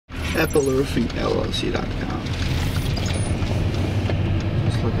AppleRoofingLLC.com.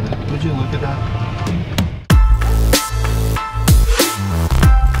 Just look at that. Would you look at that?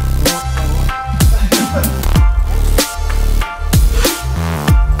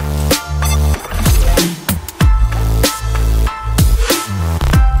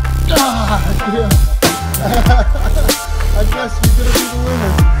 I guess you're gonna be the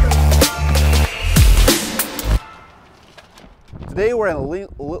winner. Today we're in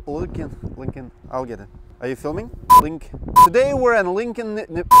Lincoln. I'll get it. Are you filming? Today we're at Lincoln,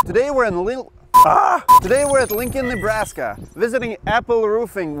 Nebraska, visiting Apple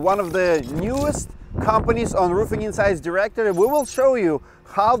Roofing, one of the newest companies on Roofing Insights directory. We will show you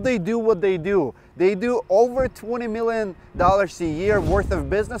how they do what they do. They do over $20 million a year worth of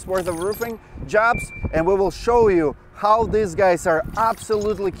business, worth of roofing jobs, and we will show you how these guys are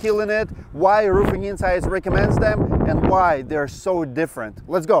absolutely killing it, why Roofing Insights recommends them, and why they're so different.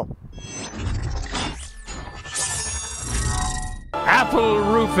 Let's go. Apple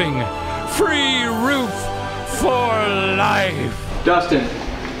Roofing, free roof for life. Dustin.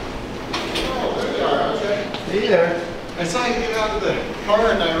 Hey there. I saw you get out of the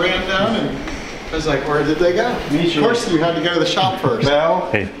car and I ran down and I was like, where did they go? Of course you had to go to the shop first. Well,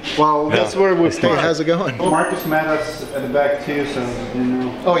 well, that's where we start. Hey, how's it going? Marcus met us at the back too, so you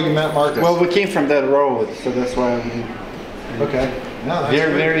know. Oh, you met Marcus? Well, we came from that road, so that's why we... Okay. No, that's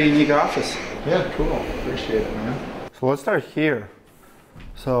very, very unique office. Yeah, cool. Appreciate it, man. So let's start here.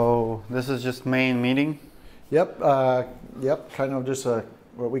 So this is just main meeting? Yep, yep, kind of just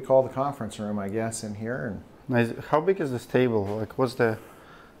what we call the conference room, I guess, in here. And nice. How big is this table? Like, what's the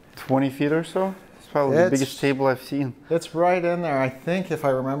 20 feet or so? It's probably the biggest table I've seen. It's right in there. I think, if I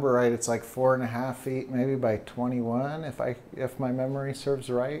remember right, it's like 4.5 feet, maybe by 21. If my memory serves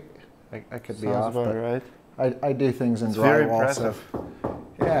right, I could be off. Sounds about right. I do things in it's drywall. Very impressive. So,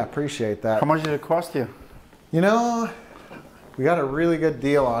 yeah, appreciate that. How much did it cost you? You know, we got a really good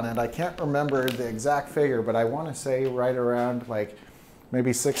deal on it. I can't remember the exact figure, but I want to say right around like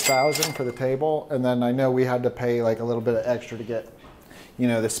maybe $6,000 for the table, and then I know we had to pay like a little bit of extra to get, you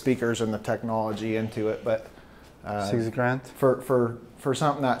know, the speakers and the technology into it. But $6,000 for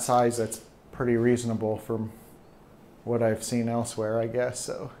something that size, that's pretty reasonable from what I've seen elsewhere, I guess.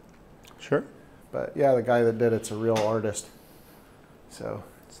 So sure. But yeah, the guy that did it's a real artist. So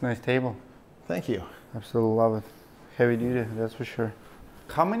it's a nice table. Thank you. Absolutely love it. Heavy duty, that's for sure.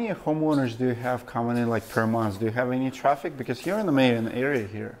 How many homeowners do you have coming in like per month? Do you have any traffic? Because you're in the main area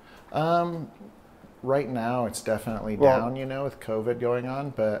here. Right now it's definitely down, you know, with COVID going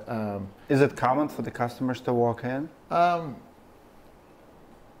on, but is it common for the customers to walk in?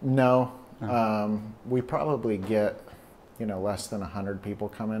 No. We probably get, you know, less than 100 people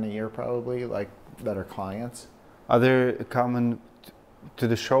come in a year probably, like that are clients. Are they coming to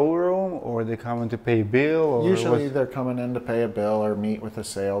the showroom, or are they coming to pay a bill? Or usually they're coming in to pay a bill or meet with a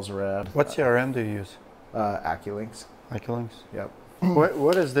sales rep. What CRM do you use? AccuLinks. AccuLinks? Yep.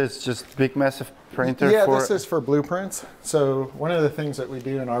 What is this? Just big massive printer? Yeah, this is for blueprints. So one of the things that we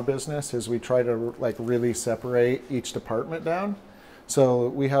do in our business is we try to like really separate each department down. So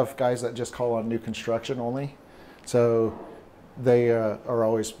we have guys that just call on new construction only. So they are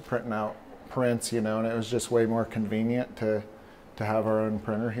always printing out prints, you know, and it was just way more convenient to have our own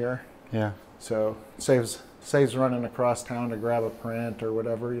printer here. Yeah. So saves running across town to grab a print or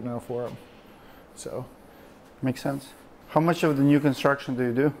whatever, you know, for them. So makes sense. How much of the new construction do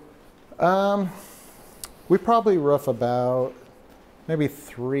you do? We probably roof about maybe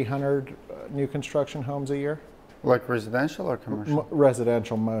 300 new construction homes a year. Like residential or commercial?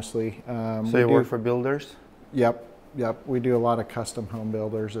 Residential mostly. So you work for builders? Yep. We do a lot of custom home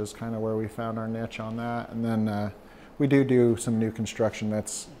builders is kind of where we found our niche on that. And then we do some new construction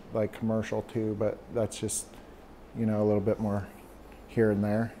that's like commercial too, but that's just, you know, a little bit more here and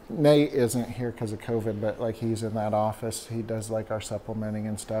there. Nate isn't here because of COVID, but like he's in that office. He does like our supplementing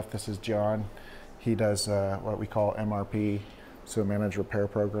and stuff. This is John. He does what we call MRP, so managed repair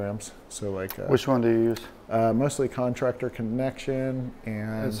programs. So like which one do you use? Mostly Contractor Connection,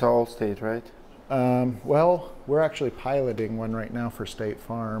 and it's all state, right? Well, we're actually piloting one right now for State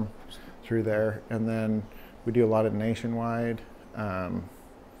Farm through there, and then we do a lot of nationwide.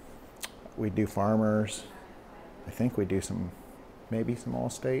 We do farmers. I think we do maybe some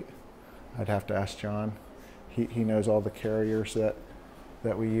Allstate. I'd have to ask John. He knows all the carriers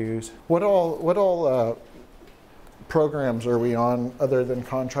that we use. What all programs are we on other than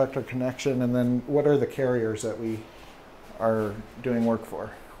Contractor Connection, and then what are the carriers that we are doing work for?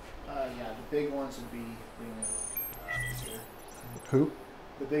 Yeah, the big ones would be Who?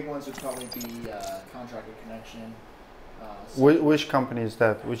 The big ones would probably be Contractor Connection, Which company is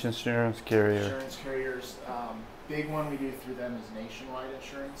that? Which insurance carrier? Insurance carriers. Big one we do through them is Nationwide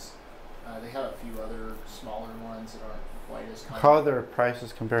Insurance. They have a few other smaller ones that aren't quite as common. How are their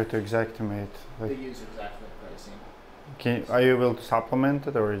prices compared to Xactimate? They use Xactimate pricing. Are you able to supplement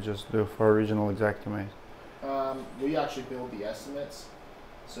it, or you just do for original Xactimate? We actually build the estimates,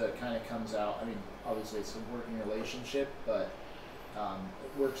 so it kind of comes out. I mean, obviously it's a working relationship, but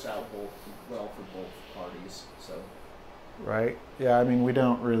it works out well for both parties. So. Right. Yeah. I mean, we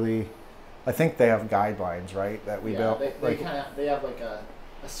don't really. I think they have guidelines, right? That we built. They have like a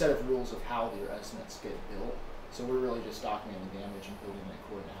set of rules of how their estimates get built. So we're really just documenting the damage and building it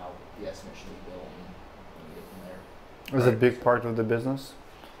according to how the estimate should be built, and we get from there. Is it a big part of the business?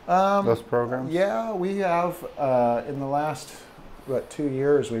 Those programs? Yeah, we have in the last 2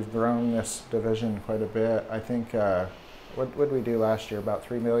 years we've grown this division quite a bit. I think what did we do last year? About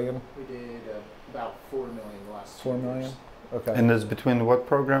 3 million. We did about 4 million the last 2 4 years. million. Okay. And it's between what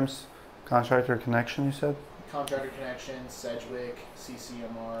programs? Contractor Connection, you said? Contractor Connection, Sedgwick,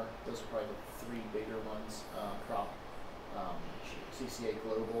 CCMR. Those are probably the 3 bigger ones. CCA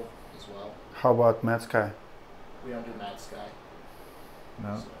Global as well. How about MadSky? We don't do MadSky.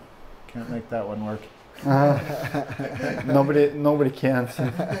 No, So. can't make that one work. Nobody can.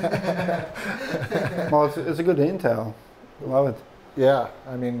 Well, it's a good intel. Love it. Yeah,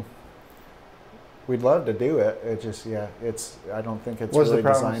 I mean, we'd love to do it. It just, yeah, I don't think it's What's really the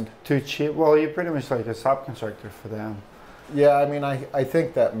problem? designed. Too cheap? Well, you're pretty much like a subcontractor for them. Yeah, I mean, I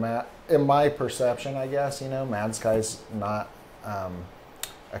think that in my perception, I guess, MadSky's not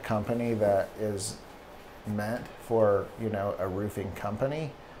a company that is meant for, a roofing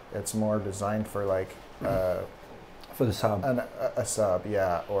company. It's more designed for like For the sub. a sub,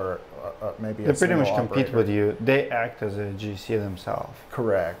 yeah, or maybe They a pretty much single compete operator. with you. They act as a GC themselves.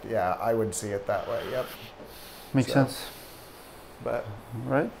 Correct, yeah, I would see it that way, yep. Makes So. sense, But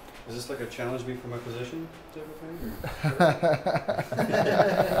right? Is this like a challenge me from acquisition type of thing?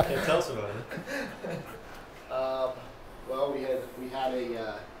 Yeah, tell us about it. Well, we had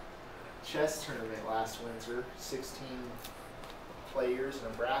a chess tournament last winter. 16 players in a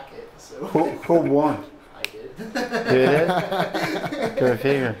bracket. So Who won? I did. You did? Go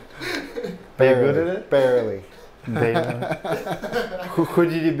figure. Are you good at it? Barely. Who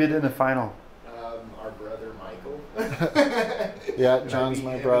did you beat in the final? Our brother Michael. Yeah, John's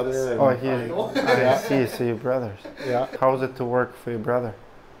my brother. Oh, Michael. I see. So your brothers. Yeah. How was it to work for your brother?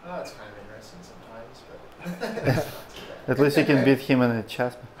 Oh, it's kind of interesting sometimes, but it's not too bad. At least you can beat him in a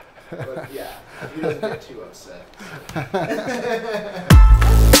chess. But yeah, he doesn't get too upset.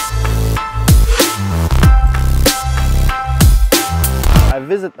 I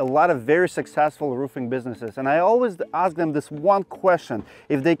visit a lot of very successful roofing businesses, and I always ask them this one question: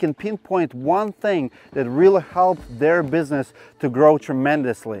 if they can pinpoint one thing that really helped their business to grow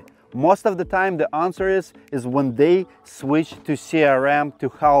tremendously. Most of the time the answer is when they switched to CRM to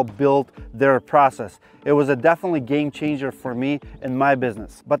help build their process. It was a definitely game changer for me and my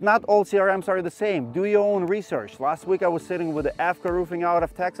business. But not all CRMs are the same. Do your own research. Last week I was sitting with the IKO Roofing out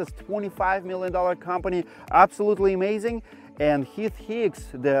of Texas, $25 million company, absolutely amazing. And Heath Hicks,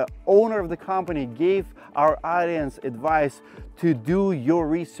 the owner of the company, gave our audience advice to do your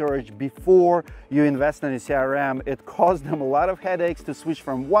research before you invest in a CRM. It caused them a lot of headaches to switch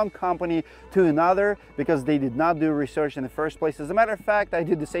from one company to another because they did not do research in the first place. As a matter of fact, I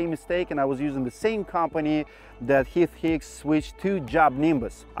did the same mistake and I was using the same company that Heath Hicks switched to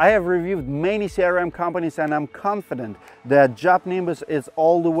JobNimbus. I have reviewed many CRM companies and I'm confident that JobNimbus is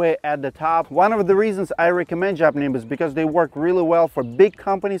all the way at the top. One of the reasons I recommend JobNimbus because they work really well for big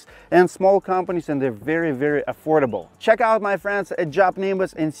companies and small companies, and they're very, very affordable. Check out my friends at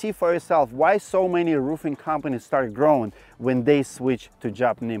JobNimbus and see for yourself why so many roofing companies start growing when they switch to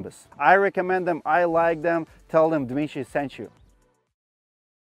JobNimbus. I recommend them, I like them. Tell them Dmitry sent you.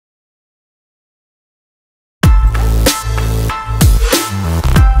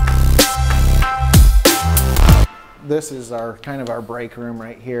 This is our kind of our break room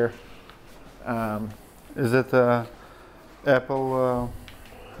right here. Is it Apple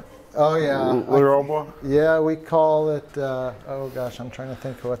Oh yeah, Robo? yeah, we call it. Oh gosh, I'm trying to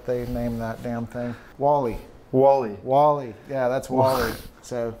think of what they named that damn thing. Wally. Wally. Yeah, that's Wally.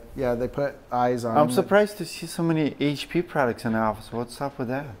 So yeah, they put eyes on. I'm surprised to see so many HP products in the office. What's up with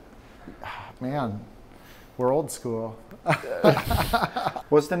that? Man, we're old school.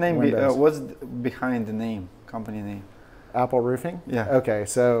 What's the name? Windows. What's behind the name? Company name? Apple Roofing. Yeah. Okay,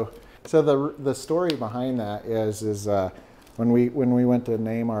 so the story behind that is when we went to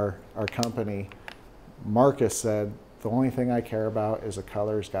name our company, Marcus said the only thing I care about is the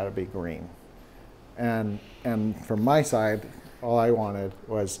color's got to be green, And from my side, all I wanted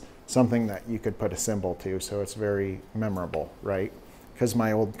was something that you could put a symbol to, so it's very memorable, right? Because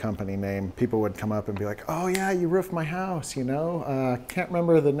my old company name, people would come up and be like, oh yeah, you roofed my house, you know? Can't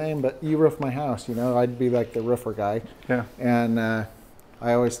remember the name, but you roofed my house, you know? I'd be like the roofer guy. Yeah. And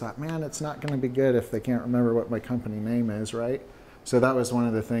I always thought, man, it's not gonna be good if they can't remember what my company name is, right? So that was one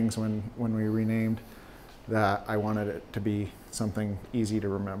of the things when we renamed, that I wanted it to be something easy to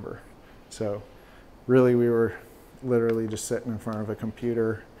remember. So really we were literally just sitting in front of a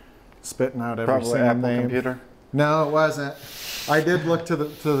computer, spitting out every Probably single Apple name. computer. No, it wasn't. I did look to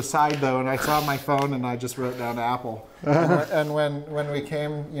the side though, and I saw my phone, and I just wrote down Apple. And when we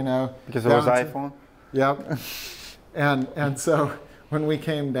came, you know, Because it was iPhone. Yep. And so when we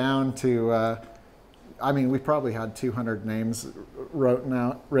came down to, I mean, we probably had 200 names written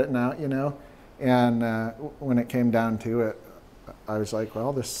out, you know, and when it came down to it, I was like,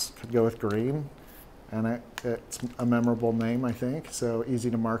 well, this could go with green, and it's a memorable name, I think, so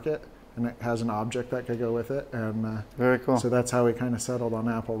easy to market, and it has an object that could go with it, and very cool. So that's how we kind of settled on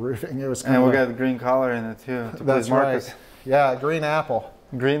Apple Roofing. It was, and we got the green color in it too. That's right. Yeah, green apple.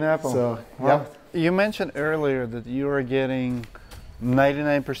 Green apple. So wow. Yep. You mentioned earlier that you are getting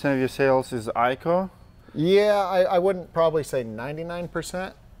 99% of your sales is IKO. Yeah, I wouldn't probably say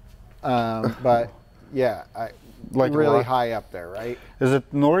 99%, but yeah, Like really what? high up there, right? Is it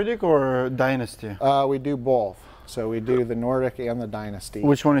Nordic or Dynasty? We do both. So we do the Nordic and the Dynasty.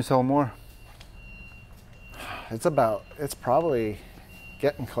 Which one you sell more? It's probably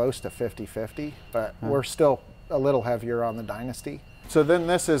getting close to 50-50, but we're still a little heavier on the Dynasty. So then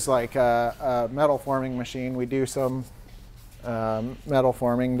this is like a metal forming machine. We do some metal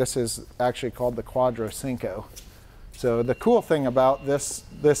forming. This is actually called the Quadro Cinco. So the cool thing about this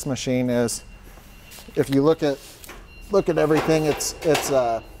machine is, if you look at everything, it's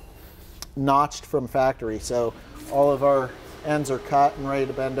notched from factory. So all of our ends are cut and ready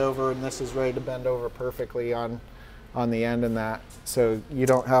to bend over, and this is ready to bend over perfectly on the end and that. So you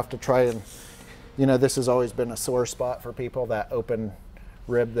don't have to try and, you know, this has always been a sore spot for people, that open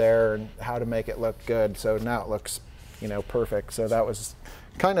rib there, and how to make it look good. So now it looks, you know, perfect. So that was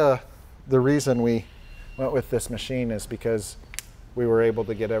kind of the reason we went with this machine, is because we were able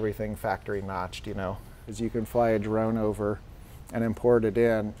to get everything factory notched, you know, is you can fly a drone over and import it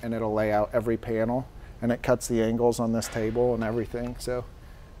in, and it'll lay out every panel, and it cuts the angles on this table and everything. So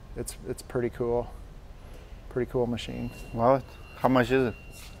it's pretty cool machine. Love it. How much is it?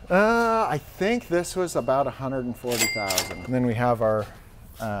 I think this was about 140,000. And then we have our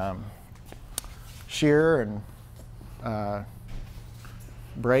shear and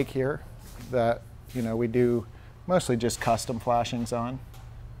brake here that, you know, we do mostly just custom flashings on.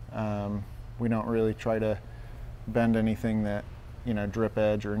 We don't really try to bend anything that, you know, drip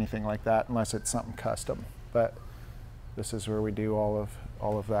edge or anything like that, unless it's something custom. But this is where we do all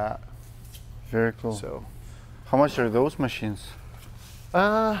of that. Very cool. So, how much are those machines?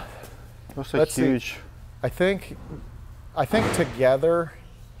 Those are huge. I think together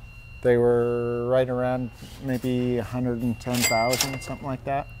they were right around maybe 110,000, something like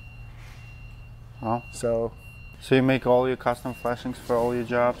that. Oh. So you make all your custom flashings for all your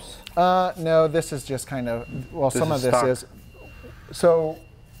jobs? No, this is just kind of, well, some of this stock. is. So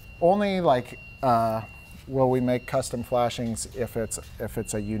only like, will we make custom flashings if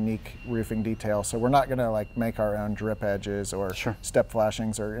it's a unique roofing detail. So we're not gonna like make our own drip edges or step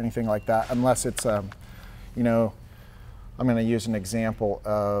flashings or anything like that, unless it's, you know, I'm gonna use an example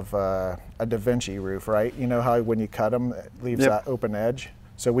of a Da Vinci roof, right? You know how when you cut them, it leaves that open edge?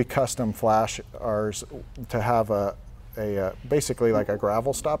 So we custom flash ours to have a basically like a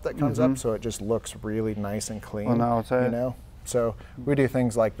gravel stop that comes up, so it just looks really nice and clean. On the outside. You know, so we do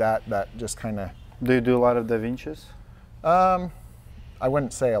things like that just kind of. Do you do a lot of Da Vinci's? I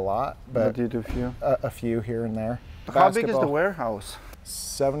wouldn't say a lot, but you do a few. A few here and there. How big is the warehouse?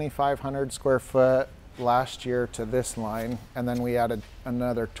 7,500 square foot last year to this line, and then we added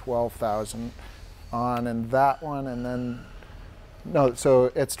another 12,000 on, and that one, and then. No,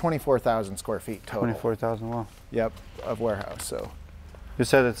 so it's 24,000 square feet total. 24,000, wow. Yep, of warehouse, so. You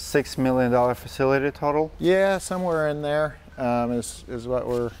said it's $6 million facility total? Yeah, somewhere in there is what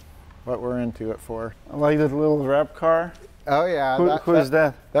we're into it for. I like that little wrap car. Oh yeah. Who is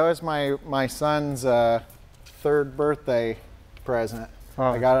that? That was my son's third birthday present. Oh.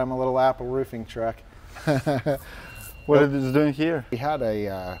 I got him a little Apple roofing truck. What is it doing here? We had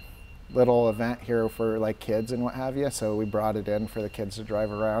a little event here for like kids and what have you, so we brought it in for the kids to drive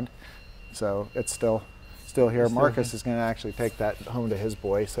around. So it's still here. Marcus is going to actually take that home to his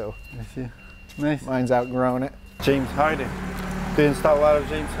boy, so I see. Nice. Mine's outgrown it. James Hardy. Do you install a lot of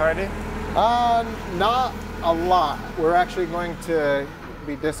James Hardy? Not a lot. We're actually going to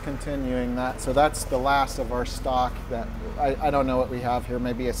be discontinuing that. So that's the last of our stock that I don't know what we have here,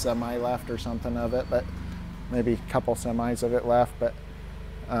 maybe a semi left or something of it, but maybe a couple semis of it left, but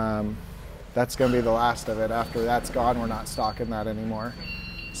that's going to be the last of it. After that's gone, we're not stocking that anymore.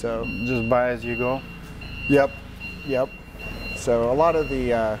 So just buy as you go. Yep. So a lot of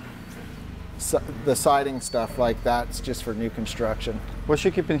the siding stuff like that's just for new construction. What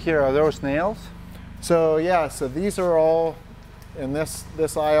you keep in here, are those nails? So yeah, so these are all in this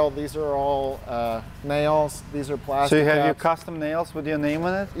aisle. These are all nails. These are plastic. So you have your caps. custom nails with your name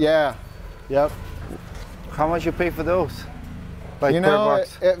on it? Yeah. Yep. How much you pay for those? Like you per know,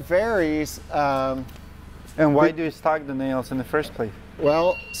 box? it varies. And why do you stock the nails in the first place?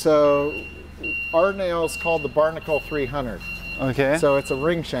 Well, so our nail is called the Barnacle 300. Okay. So it's a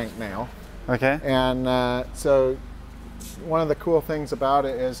ring shank nail. Okay. And so one of the cool things about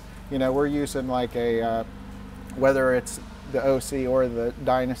it is, you know, we're using like a, whether it's the OC or the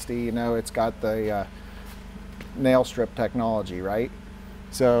Dynasty, you know, it's got the nail strip technology, right?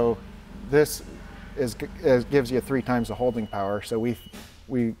 So this gives you 3 times the holding power. So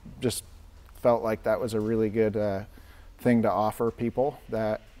we just felt like that was a really good thing to offer people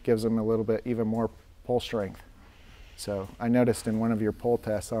that gives them a little bit even more pull strength. So I noticed in one of your pull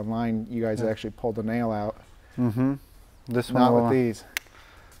tests online, you guys actually pulled the nail out. Mm-hmm. This one Not will, with these.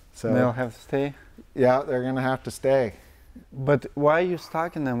 So they'll have to stay. Yeah, they're gonna have to stay. But why are you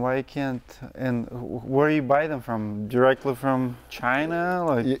stocking them? Why you can't? And where you buy them from? Directly from China?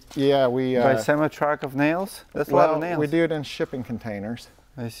 Like Yeah, we by semi-truck of nails? That's a lot of nails. we do it in shipping containers.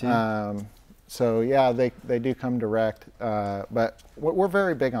 I see. So yeah, they do come direct, but we're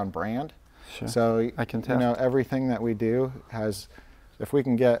very big on brand. Sure. So I can tell. You know, everything that we do has, if we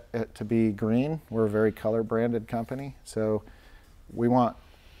can get it to be green, we're a very color branded company. So we want,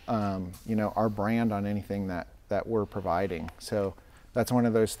 you know, our brand on anything that we're providing. So that's one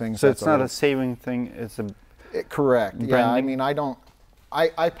of those things. So it's not a saving thing. It's a correct. branding? Yeah, I mean,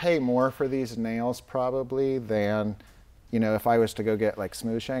 I pay more for these nails probably than, you know, if I was to go get like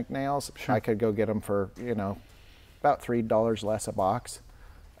smooth shank nails, Sure. I could go get them for, you know, about $3 less a box.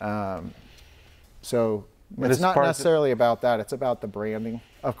 So But it's it's not part of necessarily about that. It's about the branding.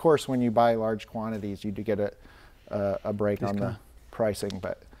 Of course, when you buy large quantities, you do get a break on the Discount. pricing,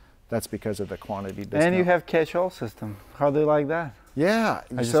 but that's because of the quantity discount. And you have catch-all system. How do you like that? Yeah.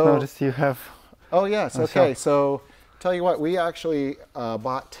 I just so, noticed you have. Oh yes. Oh, Okay. so- So tell you what, we actually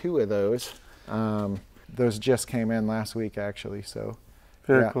bought 2 of those. Those just came in last week, actually. So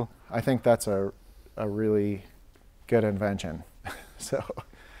Very yeah, cool. I think that's a really good invention. So,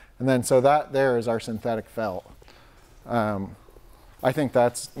 and then so that there is our synthetic felt. I think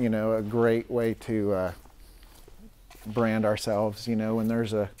that's, you know, a great way to brand ourselves. You know, when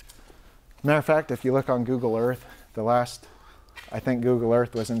there's a matter of fact, if you look on Google Earth, the last, I think Google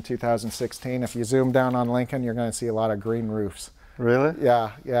Earth was in 2016. If you zoom down on Lincoln, you're going to see a lot of green roofs. Really?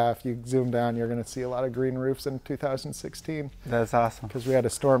 Yeah. If you zoom down, you're going to see a lot of green roofs in 2016 That's awesome. because we had a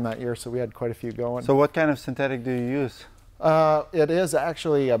storm that year, so we had quite a few going. So what kind of synthetic do you use? It is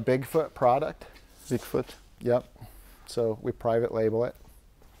actually a Bigfoot product. Bigfoot? Yep. So we private label it.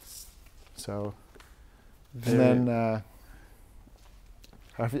 So, Very- and then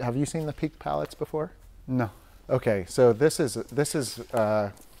have you seen the Peak pallets before? No. Okay, so this is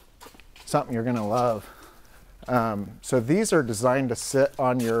something you're gonna love. So these are designed to sit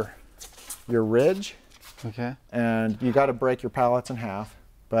on your ridge, Okay. and you got to break your pallets in half,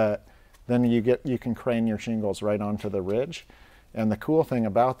 but then you can crane your shingles right onto the ridge. And the cool thing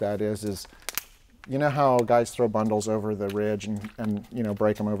about that is you know how guys throw bundles over the ridge and you know,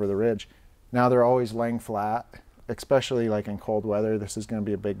 break them over the ridge. Now they're always laying flat, especially like in cold weather. This is going to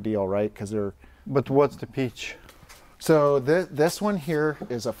be a big deal, right? Because they're. But what's the pitch? So this one here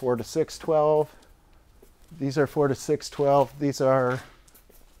is a 4 to 6/12. These are 4 to 6/12. These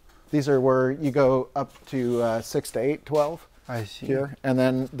are where you go up to 6 to 8/12 I see. here, and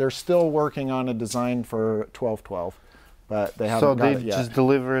then they're still working on a design for 12/12, but they haven't So got they it yet. just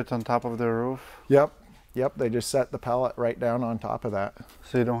deliver it on top of the roof, Yep. They just set the pallet right down on top of that.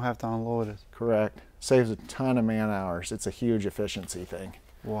 so you don't have to unload it. Correct. Saves a ton of man hours. It's a huge efficiency thing.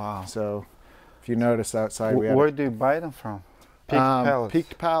 Wow. So if you notice outside, we have Where do you buy them from? Peaked pallets.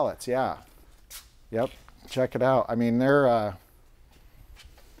 Peaked pallets, yeah. Yep. Check it out. I mean, they're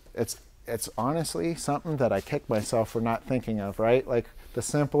it's honestly something that I kick myself for not thinking of, right? Like the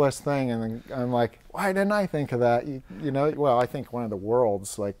simplest thing, and then I'm like, why didn't I think of that? You know, well, I think one of the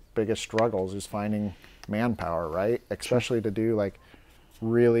world's like biggest struggles is finding manpower, right? Especially to do like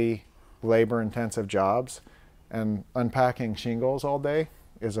really labor intensive jobs, and unpacking shingles all day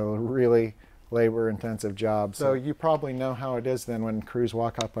is a really labor-intensive job. So you probably know how it is then when crews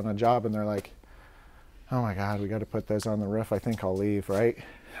walk up on a job and they're like, oh my God, we got to put those on the roof. I think I'll leave, right?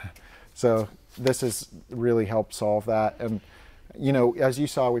 So this has really helped solve that. And you know, as you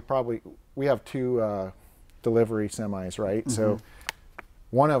saw, we have 2 delivery semis, right? So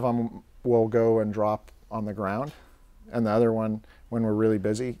one of them will go and drop on the ground, and the other one, when we're really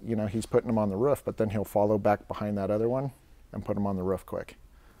busy, you know, he's putting them on the roof, but then he'll follow back behind that other one and put them on the roof quick.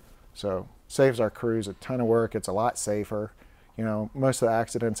 So saves our crews a ton of work. It's a lot safer. You know, most of the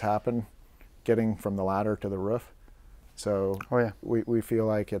accidents happen getting from the ladder to the roof. So we feel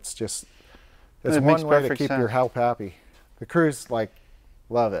like it's one way to keep your help happy. The crews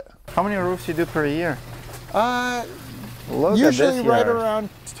love it. How many roofs you do per year? Usually right around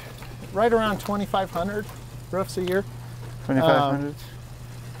 2,500 roofs a year. 2,500.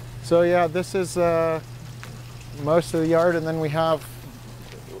 So yeah, this is most of the yard, and then we have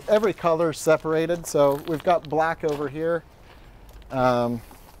every color separated. So we've got black over here, and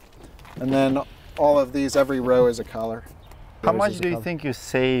then all of these, every row is a color. How much do you think you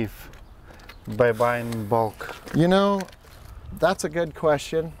save by buying in bulk? You know, that's a good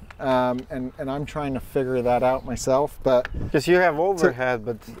question, and I'm trying to figure that out myself. But because you have overhead,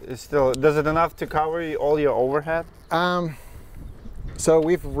 but it's still, does it enough to cover all your overhead? So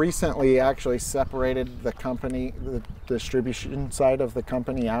we've recently actually separated the company, the distribution side of the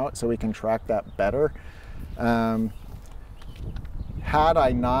company out, so we can track that better. Had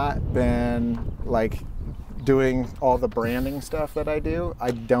I not been doing all the branding stuff that I do,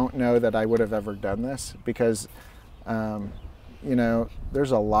 I don't know that I would have ever done this, because you know,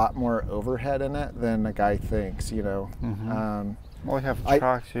 there's a lot more overhead in it than a guy thinks, you know. Well, you have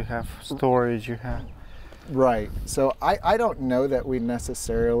trucks, you have storage, you have... Right. So I don't know that we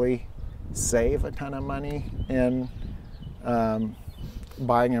necessarily save a ton of money in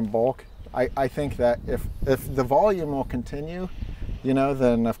buying in bulk. I think that if the volume will continue, you know,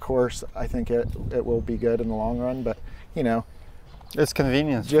 then of course I think it will be good in the long run. But, you know, it's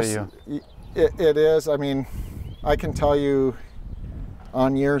convenience for you. It is. I mean, I can tell you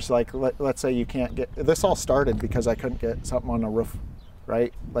on years let's say you can't get, this all started because I couldn't get something on the roof,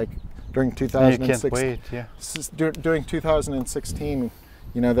 right? During 2016, you can't wait, yeah. During 2016,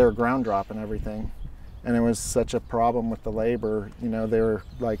 you know, they were ground dropping everything, and it was such a problem with the labor. You know, they were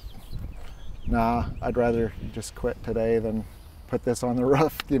like, nah, I'd rather just quit today than put this on the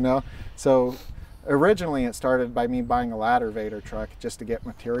roof, you know? So originally it started by me buying a ladder vader truck just to get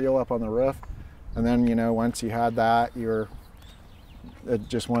material up on the roof. And then, you know, once you had that,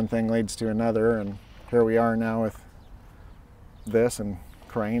 just one thing leads to another, and here we are now with this and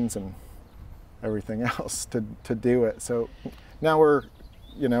cranes and everything else to do it. So now we're,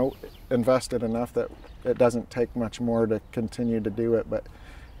 you know, invested enough that it doesn't take much more to continue to do it. But,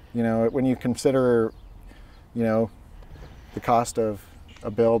 you know, when you consider, you know, the cost of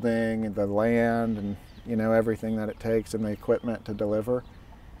a building and the land and, you know, everything that it takes and the equipment to deliver,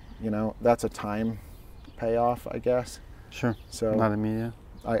 you know, that's a time payoff, I guess. Sure. So not immediate.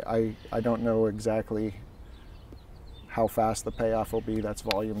 I don't know exactly how fast the payoff will be. That's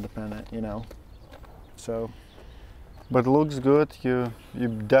volume dependent, you know. So, but it looks good. You're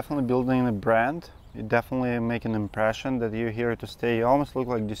definitely building a brand. You definitely make an impression that you're here to stay. You almost look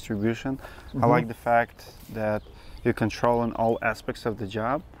like distribution. I like the fact that you're controlling all aspects of the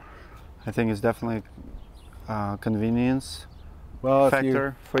job. I think it's definitely convenience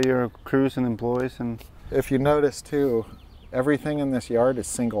factor for your crews and employees. And if you notice too, everything in this yard is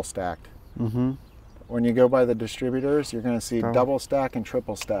single stacked. When you go by the distributors, you're going to see double stack and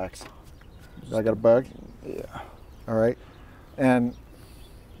triple stacks. I got a bug? Yeah. All right. And,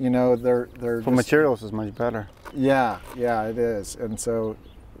 you know, they're for materials is much better. Yeah, yeah, it is. And so,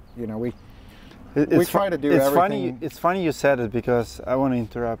 you know, we try to do everything. It's funny you said it, because I want to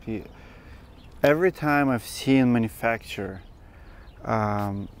interrupt you. Every time I've seen manufacturer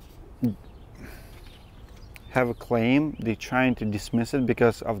have a claim, they're trying to dismiss it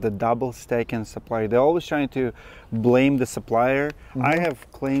because of the double stacking supplier. They're always trying to blame the supplier. I have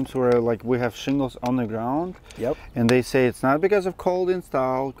claims where we have shingles on the ground, and they say it's not because of cold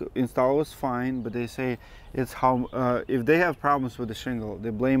install was fine, but they say it's how if they have problems with the shingle, they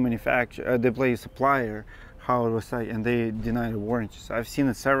blame manufacturer, they blame supplier, how it was like, and they deny the warranties. I've seen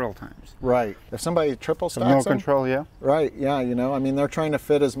it several times. Right. If somebody triple stacks no control, yeah. Right, yeah, you know, I mean, they're trying to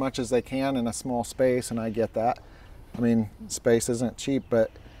fit as much as they can in a small space, and I get that. I mean, space isn't cheap, but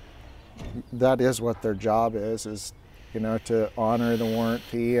that is what their job is, you know, to honor the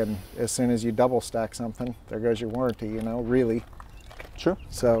warranty, and as soon as you double stack something, there goes your warranty, you know, really. Sure.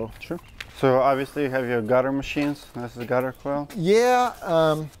 So, sure. So obviously you have your gutter machines. That's the gutter coil. Yeah,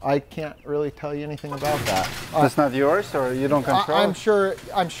 I can't really tell you anything about that. That's not yours, or you don't control I'm it?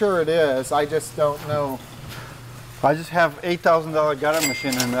 sure it is. I just don't know. I just have $8,000 gutter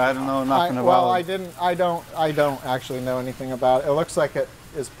machine, and I don't know nothing about it. I don't actually know anything about it. It looks like it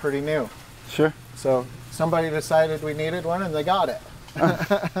is pretty new. Sure. So somebody decided we needed one, and they got it.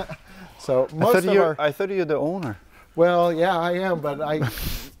 So I thought you're the owner. Well, yeah, I am, but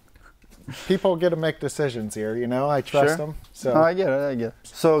people get to make decisions here, you know. I trust them. So I get it.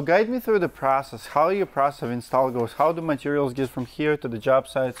 So guide me through the process. How your process of install goes. How the materials get from here to the job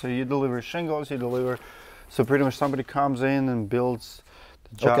site. So you deliver shingles, so pretty much somebody comes in and builds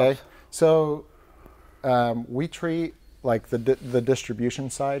the job. Okay. So we treat like the distribution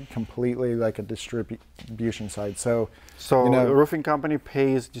side completely like a distribution side. So So you know, a roofing company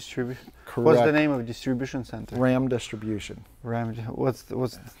pays distribution. What's the name of distribution center? RAM Distribution. RAM. What's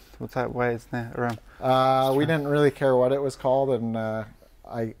that? Why it's not RAM? We didn't really care what it was called, and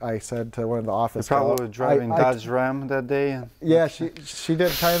I said to one of the office. You probably were driving Dodge Ram that day. And yeah, she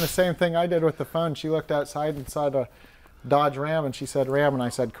did kind of the same thing I did with the phone. She looked outside and saw the Dodge Ram, and she said Ram, and I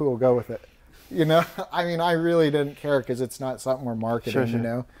said cool, go with it. You know, I mean, I really didn't care because it's not something we're marketing. Sure. You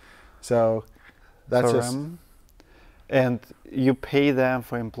know, so that's just. RAM. And you pay them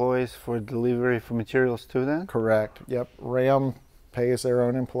for employees for delivery for materials to them? Correct. Yep. RAM pays their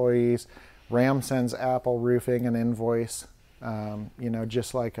own employees. RAM sends Apple Roofing an invoice, you know,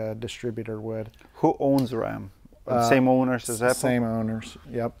 just like a distributor would. Who owns RAM? Same owners as Apple? Same owners,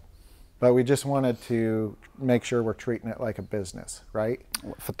 yep. But we just wanted to make sure we're treating it like a business, right?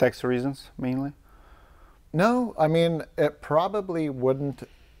 For tax reasons, mainly? No, I mean, it probably wouldn't.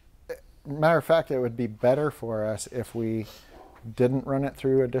 Matter of fact, it would be better for us if we didn't run it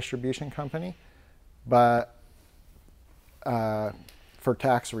through a distribution company, but for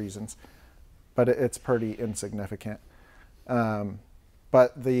tax reasons. But it's pretty insignificant.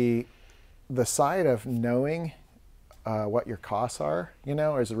 But the side of knowing what your costs are, you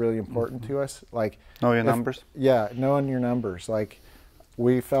know, is really important to us. Like know your numbers. Yeah, knowing your numbers. Like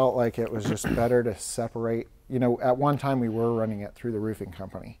we felt like it was just better to separate. You know, at one time we were running it through the roofing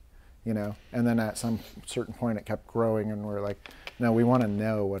company. You know, and then at some certain point it kept growing, and we're like, no, we want to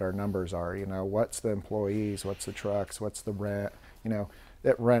know what our numbers are. You know, what's the employees, what's the trucks, what's the rent. You know,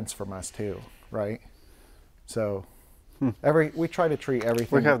 it rents from us too, right? So we try to treat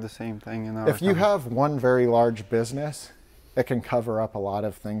everything. We have the same thing in our If you have one very large business, it can cover up a lot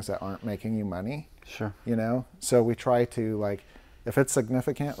of things that aren't making you money. Sure. You know, so we try to, like, if it's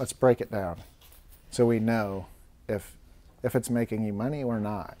significant, let's break it down, so we know if it's making you money or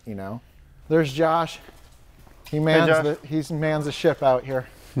not, you know. There's Josh. He mans the ship out here.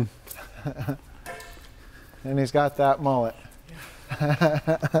 And he's got that mullet.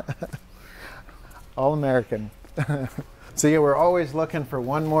 All American. So yeah, we're always looking for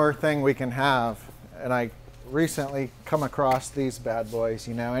one more thing we can have. And I recently come across these bad boys,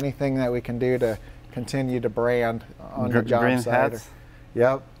 you know, anything that we can do to continue to brand on the job green site. hats?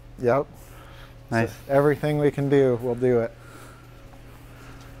 Yep. Nice. So everything we can do, we'll do it.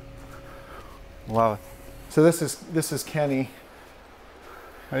 Wow. So this is Kenny.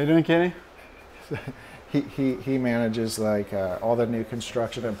 How you doing, Kenny? He manages like all the new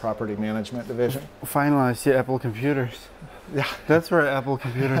construction and property management division. Finally, I see Apple computers. Yeah, that's where Apple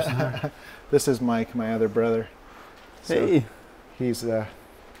computers are. This is Mike, my other brother. So hey. He's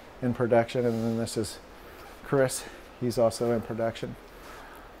in production, and then this is Chris. He's also in production.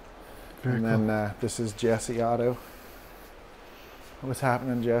 Very and cool. Then this is Jesse Otto. What's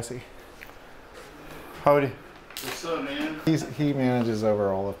happening, Jesse? Howdy. What's up, man? He manages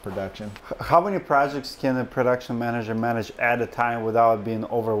over all of production. How many projects can a production manager manage at a time without being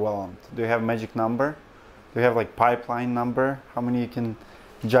overwhelmed? Do you have a magic number? Do you have like pipeline number? How many you can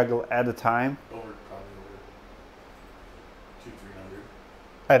juggle at a time? Probably over 200-300.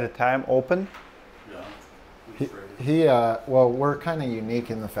 At a time, open? Yeah. Well, we're kind of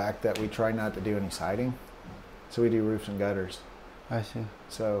unique in the fact that we try not to do any siding, so we do roofs and gutters. I see.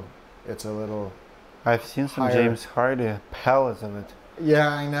 So it's a little. I've seen some higher. James Hardy pallets of it. Yeah,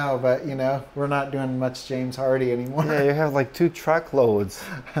 I know, but you know, we're not doing much James Hardy anymore. Yeah, you have like 2 truckloads.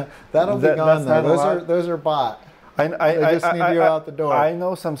 That'll be gone though. Those are bought. They just need you out the door. I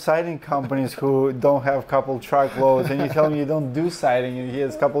know some siding companies who don't have couple truckloads, and you tell me you don't do siding, and he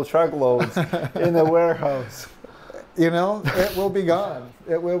has couple truckloads in a warehouse. You know, it will be gone.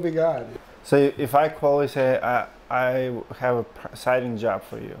 It will be gone. So if I call you say I have a siding job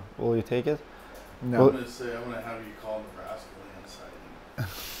for you, will you take it? No. I'm going to have you call Nebraska land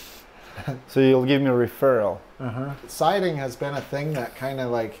siding. So you'll give me a referral. Siding has been a thing that kind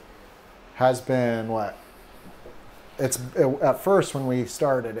of like has been what? At first when we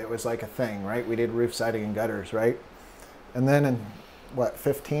started, it was like a thing, right? We did roof siding and gutters, right? And then in what,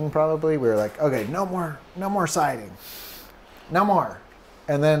 15 probably, we were like, okay, no more siding, no more.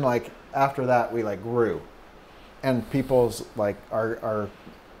 And then like after that, we like grew, and people's like our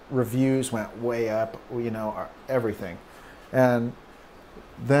reviews went way up, you know, everything. And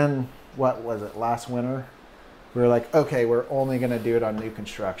then what was it, last winter? We were like, okay, we're only going to do it on new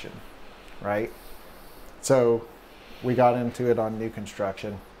construction, right? So we got into it on new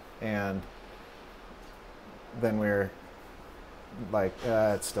construction, and then we were like,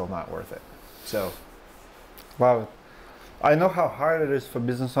 it's still not worth it. So, wow. I know how hard it is for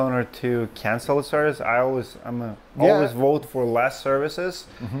business owner to cancel a service. always vote for less services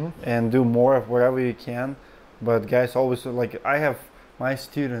and do more of whatever you can. But guys, always, like, I have my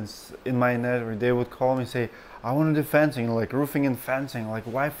students in my network, they would call me and say, I want to do fencing, like roofing and fencing, like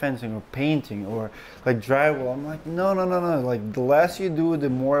why fencing or painting or like drywall. I'm like, no. Like the less you do, the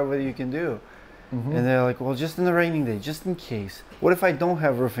more of it you can do. And they're like, well, just in the raining day, just in case. What if I don't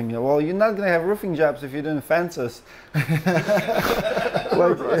have roofing? Well, you're not going to have roofing jobs if you're doing fences. Like,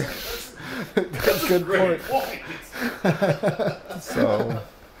 that's a good point. So,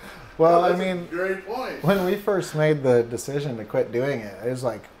 well, I mean, Great point. when we first made the decision to quit doing it, it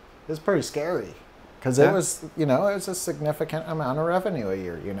was pretty scary, because it was, you know, it was a significant amount of revenue a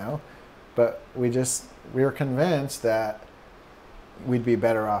year, you know, but we were convinced that we'd be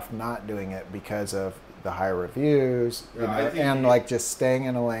better off not doing it because of the higher reviews, you know, and like just staying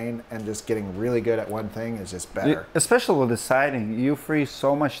in a lane and just getting really good at one thing is just better. Especially with the siding, you free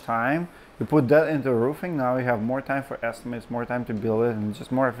so much time. You put that into roofing, now you have more time for estimates, more time to build it, and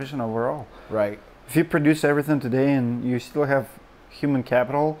just more efficient overall. Right. If you produce everything today and you still have human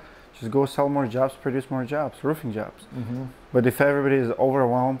capital, just go sell more jobs, produce more jobs, roofing jobs. But if everybody is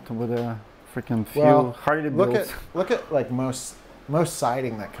overwhelmed with a freaking few hardy builds, look at like most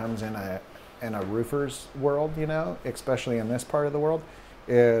siding that comes in a roofer's world, you know, especially in this part of the world,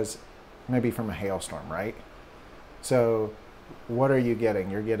 is maybe from a hailstorm, right? So what are you getting?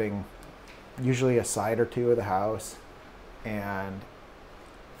 You're getting usually a side or two of the house, and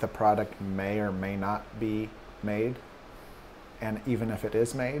the product may or may not be made. And even if it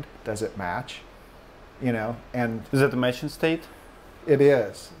is made, does it match? You know, and is it the mission state? It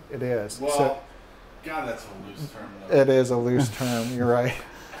is. Well, so, God, that's a loose term, though. it is a loose term. You're right.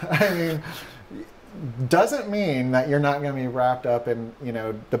 I mean, doesn't mean that you're not going to be wrapped up in, you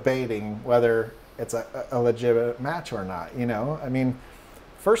know, debating whether it's a legitimate match or not. You know, I mean,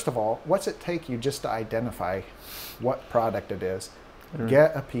 first of all, what's it take you just to identify what product it is,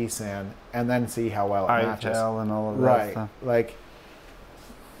 get a piece in, and then see how well it matches? And all of that right. stuff. Like,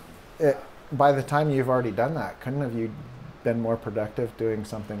 by the time you've already done that, couldn't have you been more productive doing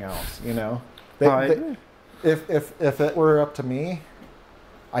something else? You know, if it were up to me,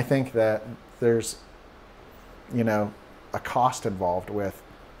 I think that there's, you know, a cost involved with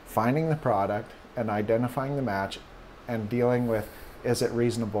finding the product and identifying the match and dealing with, is it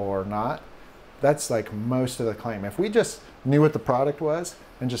reasonable or not? That's like most of the claim. If we just knew what the product was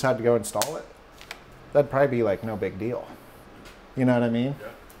and just had to go install it, that'd probably be like no big deal. You know what I mean? Yeah.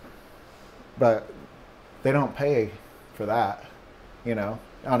 But they don't pay for that, you know.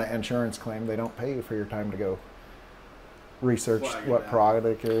 On an insurance claim, they don't pay you for your time to go research what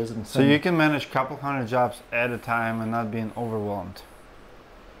product is. And so you can manage a couple hundred jobs at a time and not being overwhelmed.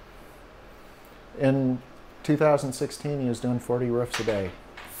 In 2016, he was doing 40 roofs a day.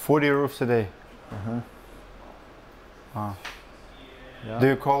 40 roofs a day. Wow. Yeah. Do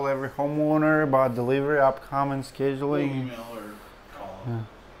you call every homeowner about delivery, upcoming, scheduling? Email or call them.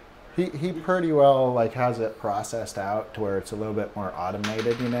 He pretty well like has it processed out to where it's a little bit more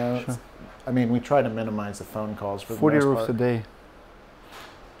automated, you know. Sure. I mean, we try to minimize the phone calls for 40 the most roofs part. a day.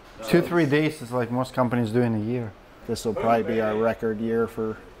 2-3 days is like most companies do in a year. This will probably be our record year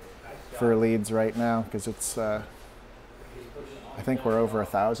for leads right now, because it's I think we're over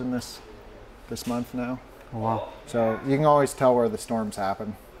 1,000 this month now. Wow. So you can always tell where the storms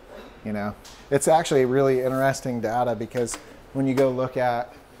happen, you know. It's actually really interesting data, because when you go look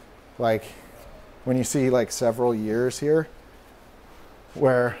at, like, when you see like several years here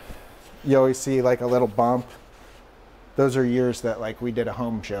where you always see like a little bump, those are years that like we did a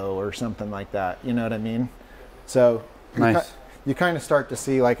home show or something like that, you know what I mean? So Nice. you kind of start to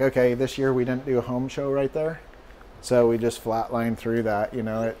see like, okay, this year we didn't do a home show right there, so we just flatline through that, you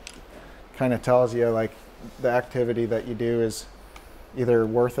know. It kind of tells you like the activity that you do is either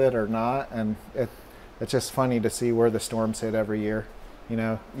worth it or not, and it's just funny to see where the storms hit every year. You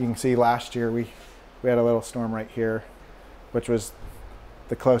know, you can see last year we had a little storm right here, which was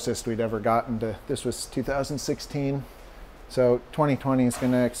the closest we'd ever gotten to. This was 2016. So 2020 is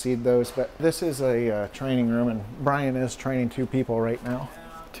going to exceed those, but this is a training room, and Brian is training 2 people right now.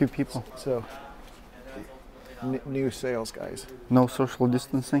 2 people. So new sales guys. No social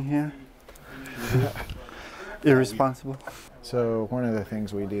distancing here. Irresponsible. So one of the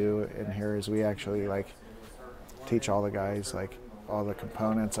things we do in here is we actually like teach all the guys like all the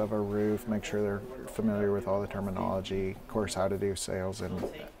components of a roof, make sure they're familiar with all the terminology, of course how to do sales, and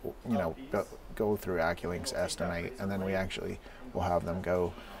you know, go through AccuLink's estimate, and then we actually will have them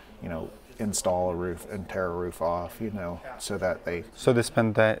go, you know, install a roof and tear a roof off, you know, so that they... So they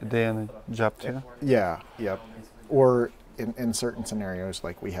spend that day on the job too? Yeah, yep. Or in certain scenarios,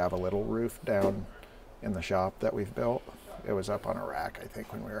 like we have a little roof down in the shop that we've built. It was up on a rack, I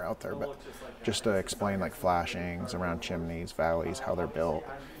think, when we were out there, but just to explain like flashings around chimneys, valleys, how they're built,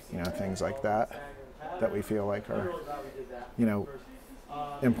 you know, things like that, that we feel like are, you know,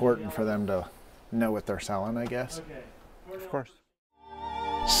 important for them to know what they're selling, I guess. Of course.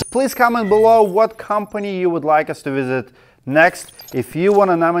 Please comment below what company you would like us to visit next. If you want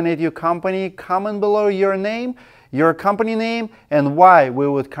to nominate your company, comment below your name, your company name, and why we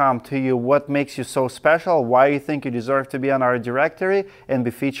would come to you, what makes you so special, why you think you deserve to be on our directory and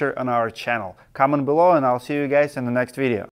be featured on our channel. Comment below, and I'll see you guys in the next video.